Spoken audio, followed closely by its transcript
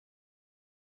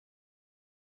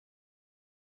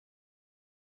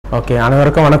Okay,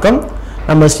 அனைவருக்கும் வணக்கம்.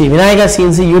 நம்ம ஸ்ரீ விநாயகா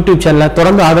Cnc யூடியூப் சேனல்ல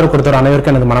தொடர்ந்து ஆதரவு கொடுத்த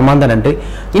அனைவருக்கும் எனது மனமார்ந்த நன்றி.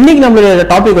 இன்னைக்கு நம்மளுடைய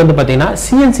டாபிக் வந்து பாத்தீங்கன்னா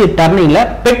Cnc டர்னிங்ல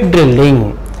பெக் ட்ரில்லிங்.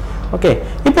 ஓகே,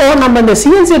 இப்போ நம்ம இந்த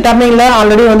Cnc டர்னிங்ல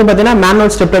ஆல்ரெடி வந்து பாத்தீங்கன்னா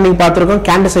மேனுவல் ஸ்டெப் டர்னிங் பார்த்திருக்கோம்,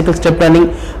 candle cycle step turning,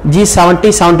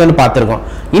 G70 பார்த்திருக்கோம்.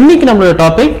 இன்னைக்கு நம்மளுடைய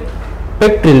டாபிக்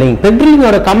பெக் ட்ரில்லிங். பெக்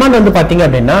ட்ரில்லிங்கோட கமாண்ட் வந்து பாத்தீங்க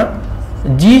அப்படின்னா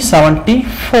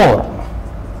G74.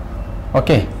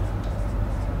 ஓகே,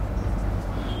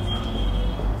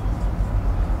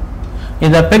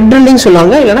 இத பெக் ட்ரில்லிங்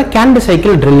சொல்லுவாங்க, இல்லனா கேண்டல்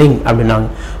சைக்கிள் ட்ரில்லிங் அப்படினாங்க.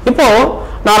 இப்போ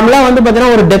நார்மலா வந்து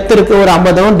பாத்தீங்கன்னா ஒரு டெப்த் இருக்கு, ஒரு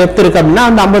 50 mm டெப்த் இருக்கு அப்படினா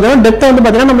அந்த 50 mm டெப்த் வந்து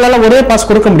பாத்தீங்கன்னா நம்மளால ஒரே பாஸ்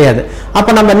கொடுக்க முடியாது.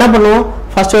 அப்ப நம்ம என்ன பண்ணுவோம்,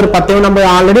 ஃபர்ஸ்ட் ஒரு 10 mm நம்ம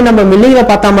ஆல்ரெடி நம்ம மில்லிங்ல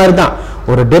பார்த்த மாதிரி தான்.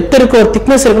 ஒரு டெப்த் இருக்கு, ஒரு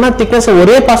திக்னஸ் இருக்குன்னா திக்னஸ்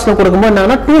ஒரே பாஸ்ல கொடுக்கும்போது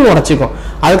என்னன்னா டூல் உடைச்சிக்கும்.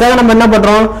 அதுக்காக நம்ம என்ன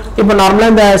பண்றோம், இப்போ நார்மலா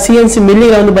இந்த Cnc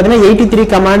மில்லிங்ல வந்து பாத்தீங்கன்னா 83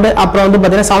 கமாண்ட், அப்புறம் வந்து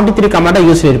பாத்தீங்கன்னா 73 கமாண்டா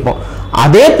யூஸ் பண்ணிருப்போம்.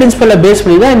 அதே பிரின்சிபலை பேஸ்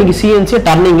பண்ணி தான் இன்னைக்கு Cnc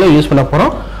டர்னிங்ல யூஸ் பண்ண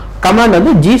போறோம். கமாண்ட்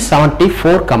வந்து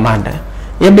G74 கமாண்ட்.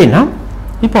 எப்படின்னா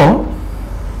இப்போ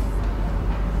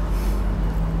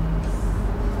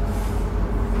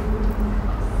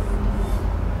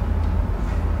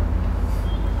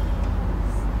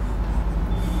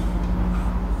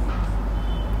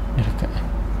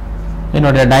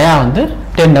என்னோட டயா வந்து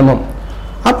 10 mm.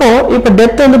 அப்போ இப்போ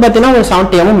டெப்த் வந்து பாத்தீங்கன்னா ஒரு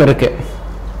 70 mm இருக்கு.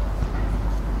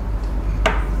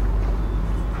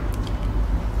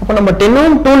 அப்போ நம்ம 10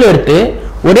 mm டூல் எடுத்து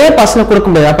ஒரே பாஸ்ல கொடுக்க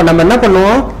முடியாது. அப்ப நம்ம என்ன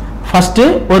பண்ணுவோம், ஃபர்ஸ்ட்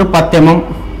ஒரு 10 mm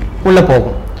உள்ள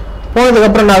போகும். போனதுக்கு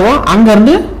அப்புறம் என்ன ஆகும், அங்க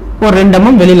இருந்து ஒரு 2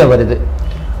 mm வெளியில வருது.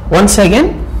 ஒன்ஸ் அகைன்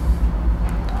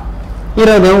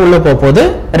 20 mm உள்ள போகுது,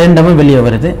 2 mm வெளியே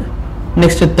வருது.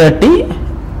 நெக்ஸ்ட் 30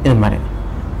 இது மாதிரி.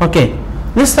 Okay,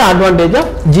 this the advantage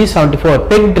of G74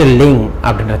 peg drilling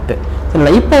அப்படின்றது.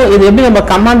 சரிங்களா? இப்போ இது எப்படி நம்ம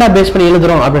கமாண்டா பேஸ் பண்ணி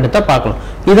எழுதுறோம் அப்படின்றத பார்க்கலாம்.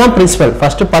 இதுதான் பிரின்சிபல்.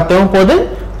 ஃபர்ஸ்ட் 10 mm போகுது,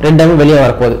 2 mm வெளியே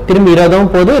வரப்போகுது, திரும்பி 20 mm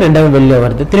போகுது, 2 mm வெளியே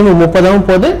வருது, திரும்பி 30 mm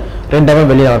போகுது, 2 mm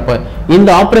வெளியே வரப்போகுது. இந்த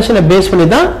ஆபரேஷனை பேஸ் பண்ணி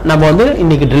தான் நம்ம வந்து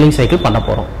இன்னைக்கு ட்ரில்லிங் சைக்கிள் பண்ண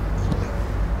போறோம்.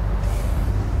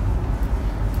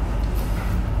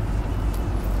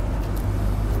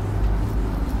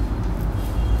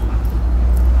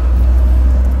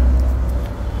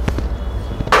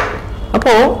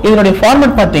 அப்போ இதனுடைய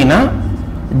ஃபார்மட் பார்த்தீங்கன்னா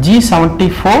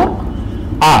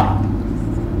G74R,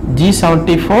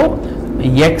 G74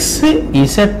 X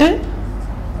Z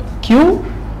Q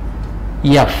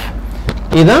F,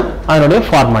 இதுதான் அதனுடைய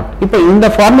ஃபார்மட். இப்போ இந்த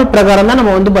ஃபார்மட் பிரகாரம் தான்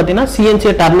நம்ம வந்து பாத்தீங்கன்னா Cnc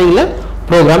டர்னிங்ல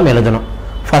ப்ரோக்ராம் எழுதணும்.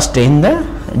 ஃபர்ஸ்ட் இந்த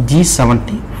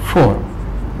G74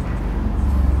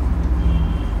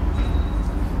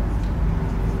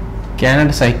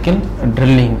 candle cycle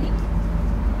drilling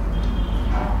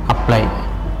apply.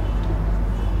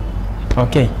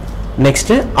 Okay, next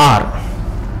R.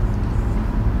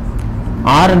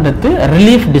 ஆர்ன்றது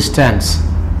relief distance.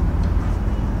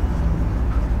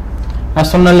 நான்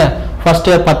சொன்னல ஃபர்ஸ்ட்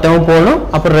 10 mm போகணும்,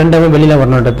 அப்புறம் 2 mm வெளியில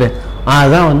வரணும்ன்றது,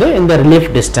 அதுதான் வந்து இந்த ரிலீஃப்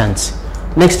டிஸ்டன்ஸ்.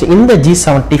 நெக்ஸ்ட் இந்த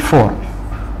G74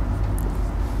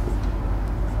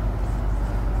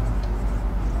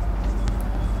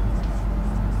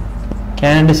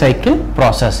 கேண்டல் சைக்கிள்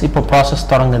ப்ராசஸ். இப்போ ப்ராசஸ்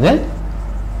தொடங்குது.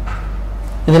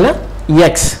 இதுல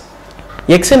X,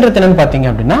 Xன்றது என்னன்னு பாத்தீங்க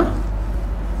அப்படின்னா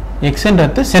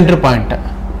Xன்றது சென்டர் பாயிண்ட்.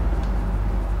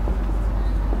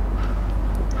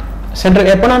 சென்டர்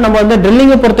எப்பனா நம்ம வந்து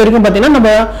ட்ரில்லிங்கை பொறுத்த வரைக்கும் பாத்தீங்கன்னா நம்ம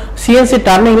Cnc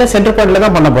டர்னிங்ல சென்டர் பாயிண்ட்ல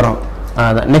தான் பண்ண போறோம்.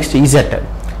 Next Z,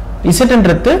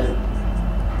 Zன்றது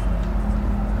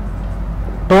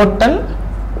total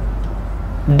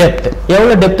depth.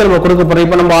 எவ்வளவு டெப்த் நம்ம கொடுக்க போறோம்,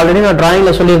 இப்போ நம்ம ஆல்ரெடி நான்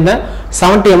டிராயிங்ல சொல்லியிருந்தேன்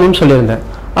 70 mm சொல்லியிருந்தேன்.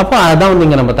 அப்போ அதான் வந்து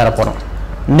இங்க நம்ம தர போறோம்.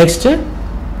 Next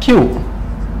Q,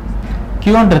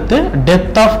 Qன்றது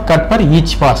depth of cut per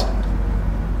each pass,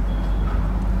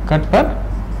 cut per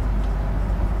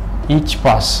each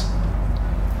pass.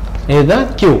 இதுதான்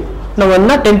Q. நம்ம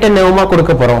என்ன 10 mm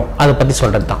கொடுக்க போறோம் அதை பத்தி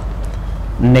சொல்றது தான்.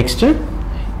 Next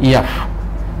F,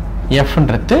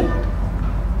 Fன்றது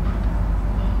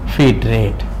feet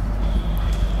rate.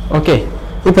 Okay,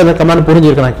 இப்போ இந்த command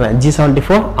புரிஞ்சிருக்கேன்.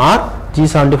 G74R,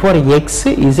 G74 X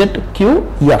Z Q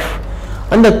F.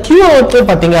 அந்த Q அவுட்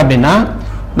பாத்தீங்க அப்படின்னா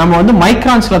நம்ம வந்து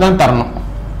மைக்ரான்ஸ்ல தான் தரணும்.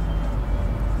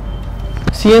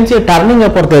 Cnc டர்னிங்கை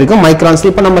பொறுத்த வரைக்கும் மைக்ரான்ஸ்.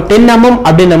 இப்போ நம்ம 10 mm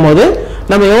அப்படின்னும் போது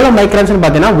நம்ம எவ்வளவு மைக்ரான்ஸ்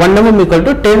பாத்தீங்கன்னா 1 mm equal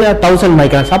to 10,000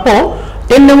 மைக்ரான்ஸ். அப்போ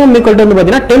 10 mm equal to வந்து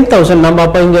பாத்தீங்கன்னா 10,000. நம்ம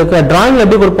அப்ப இங்க டிராயிங்ல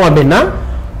எப்படி கொடுப்போம் அப்படின்னா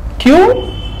Q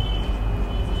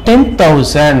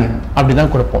 10,000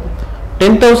 அப்படிதான் கொடுப்போம்.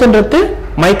 10,000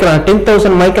 micron,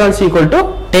 10,000 microns equal to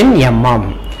 10 mm.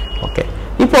 Okay,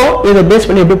 இப்போ இதை பேஸ்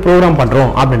பண்ணி எப்படி ப்ரோக்ராம்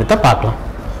பண்றோம் அப்படின்றத பார்க்கலாம்.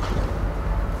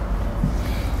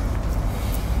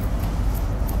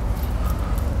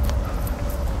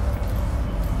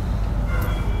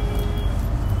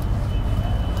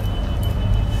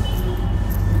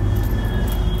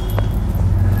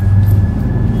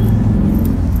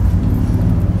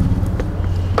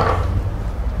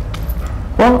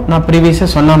 நான் ப்ரீவியஸா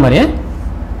சொன்ன மாதிரியே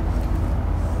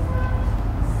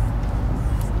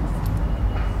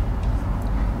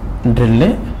ட்ரில்,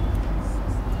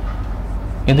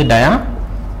 இது டயா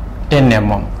 10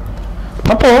 mm.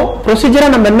 அப்போ ப்ரொசீஜரா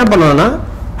நம்ம என்ன பண்ணணும்னா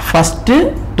first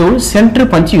tool centre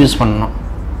punch use பண்ணணும்.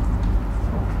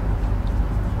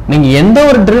 நீங்க எந்த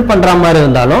ஒரு ட்ரில் பண்ற மாதிரி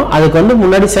இருந்தாலும் அதுக்கு வந்து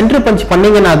முன்னாடி சென்டர் பஞ்ச்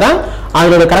பண்ணீங்கன்னா தான்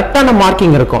அதோட கரெக்டான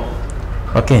மார்க்கிங் இருக்கும்.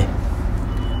 ஓகே,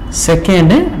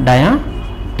 செகண்ட் டயா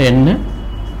 10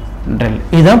 ட்ரில்,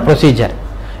 இதுதான் ப்ரொசீஜர்.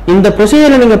 இந்த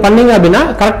ப்ரொசீஜரை நீங்க பண்ணீங்க அப்படின்னா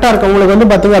கரெக்டா இருக்கும். உங்களுக்கு வந்து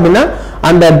பாத்தீங்க அப்படின்னா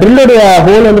அந்த ட்ரில்லோட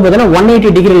ஹோல் வந்து பாத்தீங்கன்னா 180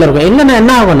 டிகிரில இருக்கும். இல்லைன்னா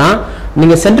என்ன ஆகும்னா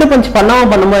நீங்க சென்டர் பஞ்ச்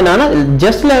பண்ணும்போது என்னன்னா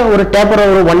ஜஸ்ட்ல ஒரு டேப்பர்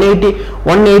ஒரு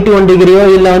 181 டிகிரியோ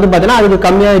இல்ல வந்து பாத்தீங்கன்னா அதுக்கு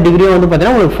கம்மியான டிகிரியோ வந்து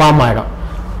பாத்தீங்கன்னா உங்களுக்கு ஃபார்ம் ஆயிடும்.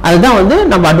 அதுதான் வந்து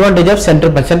நம்ம advantage of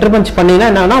centre punch. Centre punch பண்ணீங்கன்னா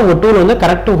என்னன்னா உங்க டூல் வந்து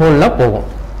கரெக்ட் ஹோல்ல போகும்.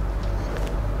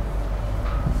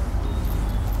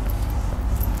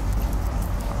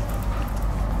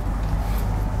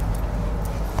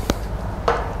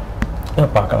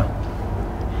 பார்க்கலாம்.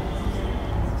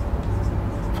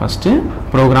 First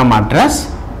program address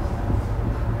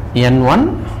N1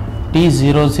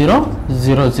 T0000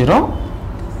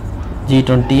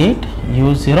 G28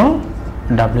 U0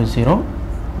 W0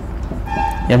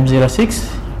 M06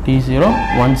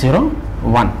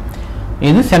 T0101.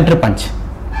 இது centre punch.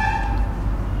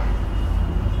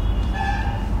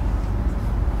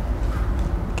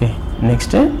 Okay,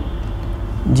 next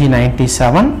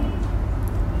G97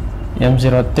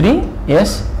 M03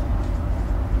 S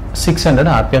 600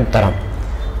 RPM தரம்.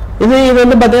 இது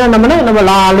வந்து பாத்தீங்கன்னா நம்ம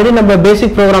ஆல்ரெடி நம்ம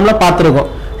பேசிக் ப்ரோக்ராம்ல பார்த்திருக்கோம்.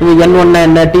 இது N1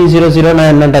 என்ன, T00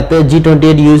 என்னன்றது,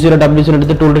 G28 U0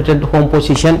 W0 tool return home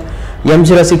position,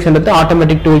 M06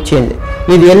 automatic tool change.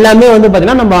 இது எல்லாமே வந்து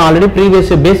பாத்தீங்கன்னா நம்ம ஆல்ரெடி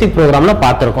ப்ரீவியஸ் பேசிக் ப்ரோக்ராம்ல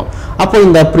பார்த்திருக்கோம். அப்போ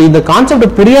இந்த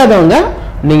கான்செப்ட் புரியாதவங்க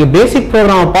நீங்க பேசிக்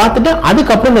ப்ரோக்ராம் பார்த்துட்டு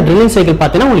அதுக்கப்புறம் இந்த ட்ரில்லிங் சைக்கிள்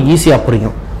பார்த்தீங்கன்னா உங்களுக்கு ஈஸியா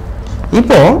புரியும்.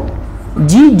 இப்போ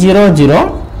G00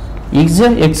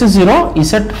 X0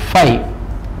 Z5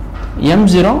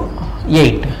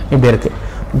 M08 இப்படி இருக்கு.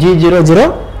 G00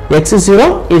 X0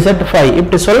 Z5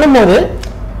 இப்படி சொல்லும் போது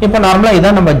இப்போ நார்மலா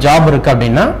இதான் நம்ம ஜாப் இருக்கு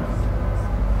அப்படின்னா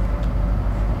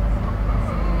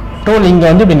டூல் இங்க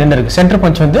வந்து இப்படி நின்று இருக்கு. சென்டர்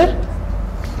பஞ்ச் வந்து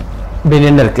இப்படி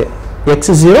நின்று இருக்கு.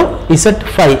 X0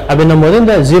 Z5 அப்படின்னும் போது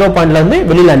இந்த 0 பாயிண்ட்ல இருந்து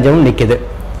வெளியில அஞ்சவும் நிக்குது.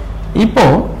 இப்போ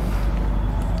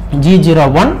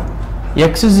G01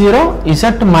 X0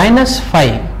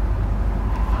 Z-5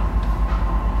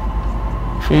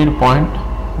 feet point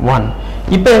 1.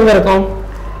 இப்போ எங்க இருக்கும்?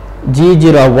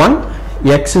 G01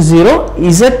 X0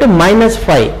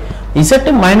 Z-5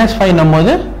 Z-5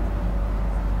 நம்மோது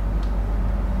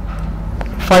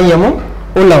 5 mm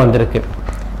உள்ள வந்திருக்கு.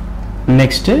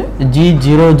 Next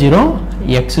G00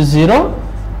 X0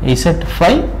 Z5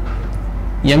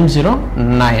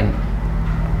 M09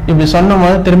 இப்படி சொன்னோம்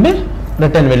திரும்பி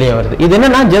ரிட்டர்ன் வெளியே வருது. இது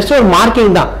என்னன்னா ஜஸ்ட் ஒரு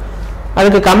மார்க்கிங் தான்.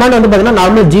 அதுக்கு கமாண்ட் வந்து பாத்தீங்கன்னா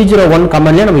நார்மல் G01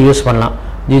 கமாண்ட்லயே நம்ம யூஸ் பண்ணலாம்.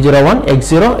 G01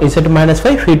 X0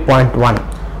 Z-5 feet point 1.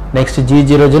 Next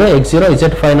G00 X0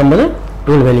 Z5 நம்மது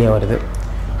tool வெளியே வருது.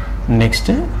 Next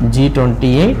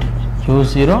G28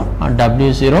 U0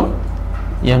 W0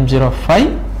 M05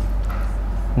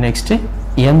 next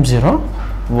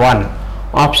M01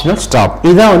 optional stop.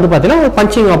 இதான் வந்து பாத்தீங்கன்னா ஒரு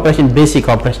பஞ்சிங் ஆபரேஷன், பேசிக்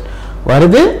ஆபரேஷன்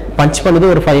வருது, பஞ்ச் பண்ணுது,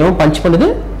 ஒரு 5 mm பஞ்ச் பண்ணுது,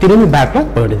 திரும்பி பேக்ல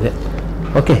போயிடுது.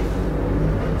 Okay,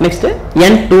 next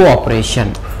N2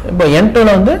 operation. இப்போ N2ல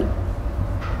வந்து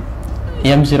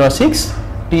M06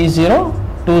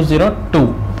 T0202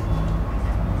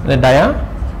 the dia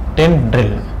 10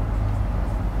 drill.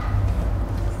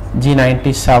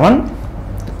 G97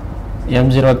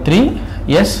 M03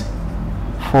 S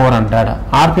 400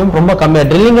 RPM ரொம்ப கம்மியா,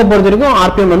 ட்ரில்லிங்கை பொறுத்த வரைக்கும்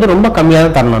RPM வந்து ரொம்ப கம்மியா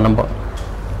தான் தரணும் நம்ம.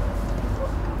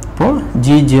 இப்போ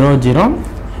G00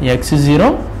 X0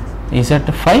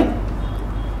 Z5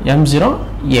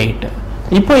 M08.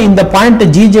 இப்போ இந்த point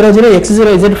G00 X0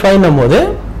 Z5 நம்மோது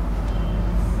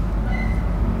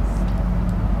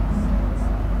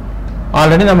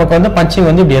already நமக்கு வந்து பஞ்சிங்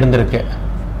வந்து இப்படி இருந்திருக்கு.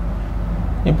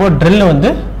 இப்போ ட்ரில் வந்து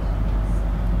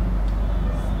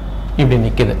இப்படி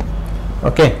நிக்குது.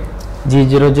 ஓகே,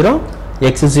 G00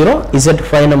 X0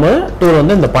 Z5 நம்ம டூல்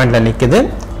வந்து இந்த பாயிண்ட்ல நிக்குது.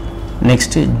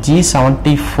 நெக்ஸ்ட்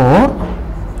G74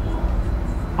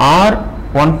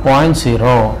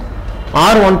 R1.0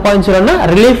 R1.0 னா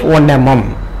relief 1 mm.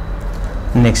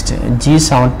 Next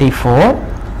G74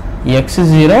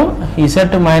 X0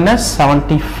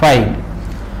 Z-75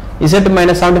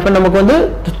 Z-75 நமக்கு வந்து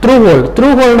த்ரூ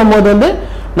ஹோல் நம்ம வந்து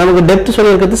நமக்கு டெப்த்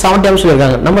சொல்லியிருக்கிறது 70 mm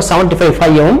சொல்லியிருக்காங்க. நம்ம 75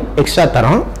 5 mm எக்ஸ்ட்ரா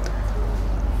தரோம்.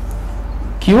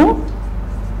 Q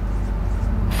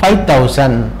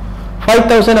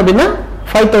 5000 அப்படின்னா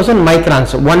 5000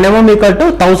 microns. 1 mm equal to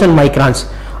 1000 microns.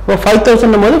 இப்போ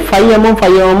 5000 போது 5 mm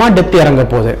 5 mm டெப்த் இறங்க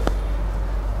போகுது.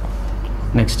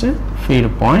 Next feet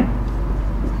point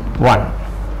 1.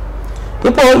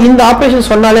 இப்போ இந்த ஆபரேஷன்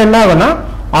சொன்னாலே என்ன ஆகும்னா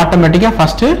ஆட்டோமேட்டிக்கா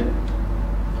ஃபர்ஸ்ட்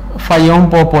 5 mm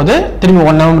போக போகுது, திரும்பி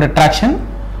 1 mm ரிட்ராக்ஷன்,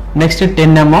 நெக்ஸ்ட்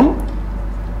 10 mm,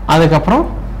 அதுக்கப்புறம்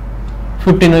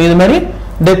 15 இது மாதிரி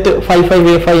டெப்த் 5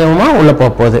 mm உள்ள போக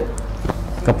போகுது.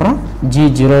 அதுக்கப்புறம்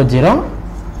G00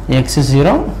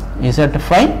 X0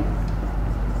 Z5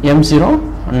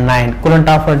 M09 coolant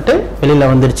of பண்ணிட்டு வெளியில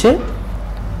வந்துருச்சு.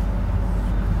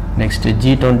 Next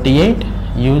G28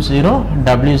 U0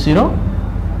 W0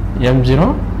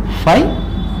 M05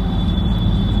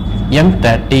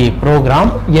 M30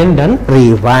 program end and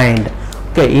rewind.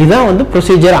 Okay, இதான் வந்து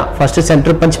ப்ரொசீஜரா. ஃபர்ஸ்ட்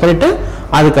சென்டர் பஞ்ச் பண்ணிட்டு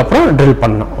அதுக்கப்புறம் ட்ரில்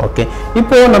பண்ணணும். ஓகே,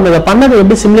 இப்போ நம்ம இதை பண்ணதை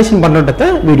எப்படி சிமுலேஷன் பண்ணுறத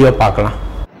வீடியோ பார்க்கலாம்.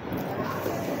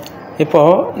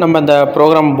 இப்போது நம்ம இந்த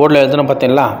ப்ரோக்ராம் போர்டில் எழுதணும்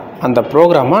பார்த்தீங்களா, அந்த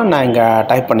ப்ரோக்ராமை நான் இங்கே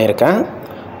டைப் பண்ணியிருக்கேன்.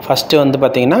 ஃபஸ்ட்டு வந்து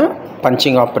பார்த்திங்கன்னா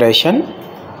பஞ்சிங் ஆப்ரேஷன்,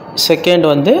 செகண்ட்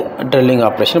வந்து ட்ரில்லிங்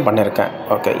ஆப்ரேஷன் பண்ணியிருக்கேன்.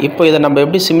 ஓகே, இப்போ இதை நம்ம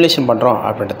எப்படி சிமுலேஷன் பண்ணுறோம்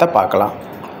அப்படின்றத பார்க்கலாம்.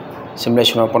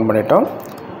 சிமுலேஷன் ஓப்பன் பண்ணிட்டோம்,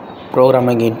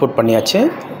 ப்ரோக்ராம் இங்கே இன்புட் பண்ணியாச்சு.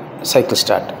 Cycle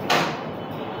start.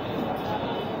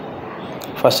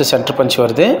 First centre punch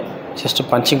வருது, ஜஸ்ட்டு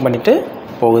பஞ்சிங் பண்ணிவிட்டு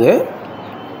போகுது.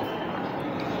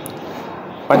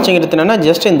 பஞ்சிங் எடுத்தோன்னா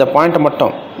ஜஸ்ட் இந்த பாயிண்ட்டை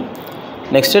மட்டும்.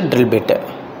 நெக்ஸ்ட்டு ட்ரில் பிட்டு.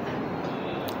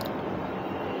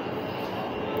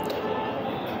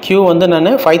 Q வந்து நான்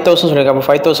 5000 சொல்லியிருக்கேன். அப்போ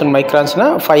 5000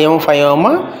 மைக்ரான்ஸ்னால் 5 mm 5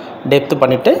 mm டெப்த்து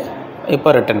பண்ணிவிட்டு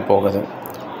இப்போ ரிட்டர்ன் போகுது.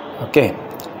 ஓகே,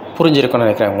 புரிஞ்சிருக்குன்னு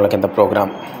நினைக்கிறேன் உங்களுக்கு இந்த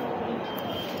ப்ரோக்ராம்.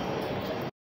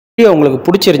 வீடியோ உங்களுக்கு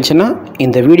பிடிச்சிருந்துச்சுன்னா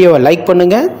இந்த வீடியோவை லைக்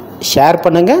பண்ணுங்கள், ஷேர்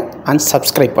பண்ணுங்கள் அண்ட்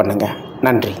சப்ஸ்கிரைப் பண்ணுங்கள்.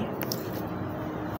 நன்றி.